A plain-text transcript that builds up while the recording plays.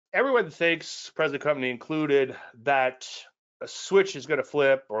everyone thinks, present company included, that a switch is going to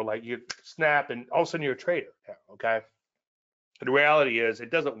flip or like you snap and all of a sudden you're a trader. Okay. The reality is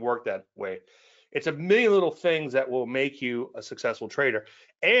it doesn't work that way. It's a million little things that will make you a successful trader.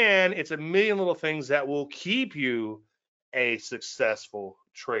 And it's a million little things that will keep you a successful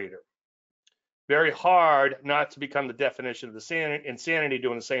trader. Very hard not to become the definition of the insanity,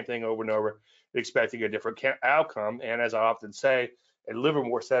 doing the same thing over and over, expecting a different outcome. And as I often say, and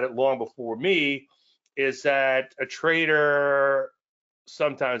Livermore said it long before me, is that a trader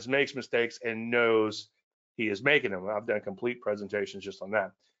sometimes makes mistakes and knows he is making them. I've done complete presentations just on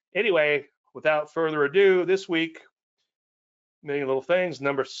that. Anyway, without further ado, this week, million little things,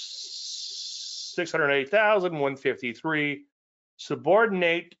 number 608,153,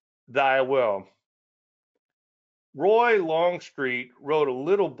 subordinate thy will. Roy Longstreet wrote a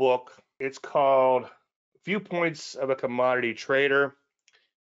little book. It's called Viewpoints of a Commodity Trader.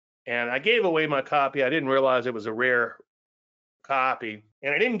 And I gave away my copy. I didn't realize it was a rare copy.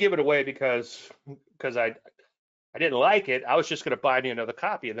 And I didn't give it away because I didn't like it. I was just going to buy me another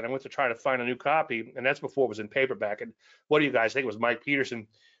copy. And then I went to try to find a new copy. And that's before it was in paperback. And what do you guys think? It was Mike Peterson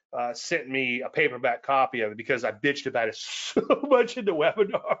sent me a paperback copy of it because I bitched about it so much in the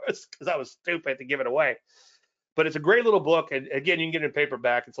webinars because I was stupid to give it away. But it's a great little book, and again, you can get it in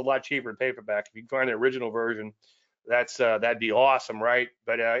paperback. It's a lot cheaper in paperback. If you can find the original version, that'd be awesome, right?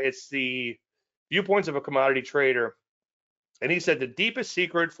 But it's the Viewpoints of a Commodity Trader, and he said the deepest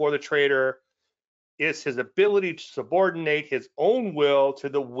secret for the trader is his ability to subordinate his own will to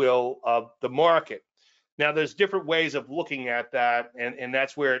the will of the market. Now, there's different ways of looking at that, and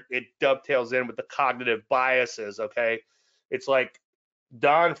that's where it dovetails in with the cognitive biases. Okay, it's like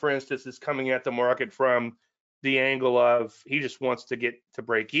Don, for instance, is coming at the market from the angle of he just wants to get to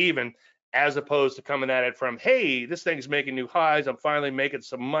break even, as opposed to coming at it from, hey, this thing's making new highs. I'm finally making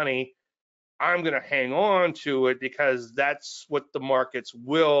some money. I'm going to hang on to it because that's what the market's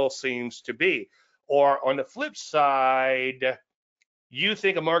will seems to be. Or on the flip side, you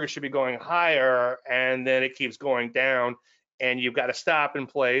think a market should be going higher and then it keeps going down and you've got a stop in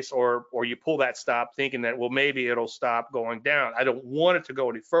place, or you pull that stop thinking that, well, maybe it'll stop going down. I don't want it to go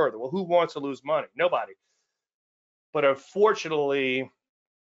any further. Well, who wants to lose money? Nobody. But unfortunately,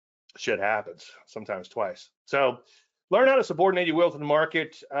 shit happens sometimes twice. So learn how to subordinate your will to the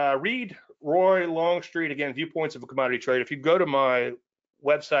market. Read Roy Longstreet, again, Viewpoints of a Commodity Trader. If you go to my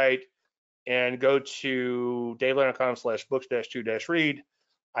website and go to davelandry.com/books-2-read,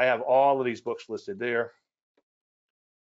 I have all of these books listed there.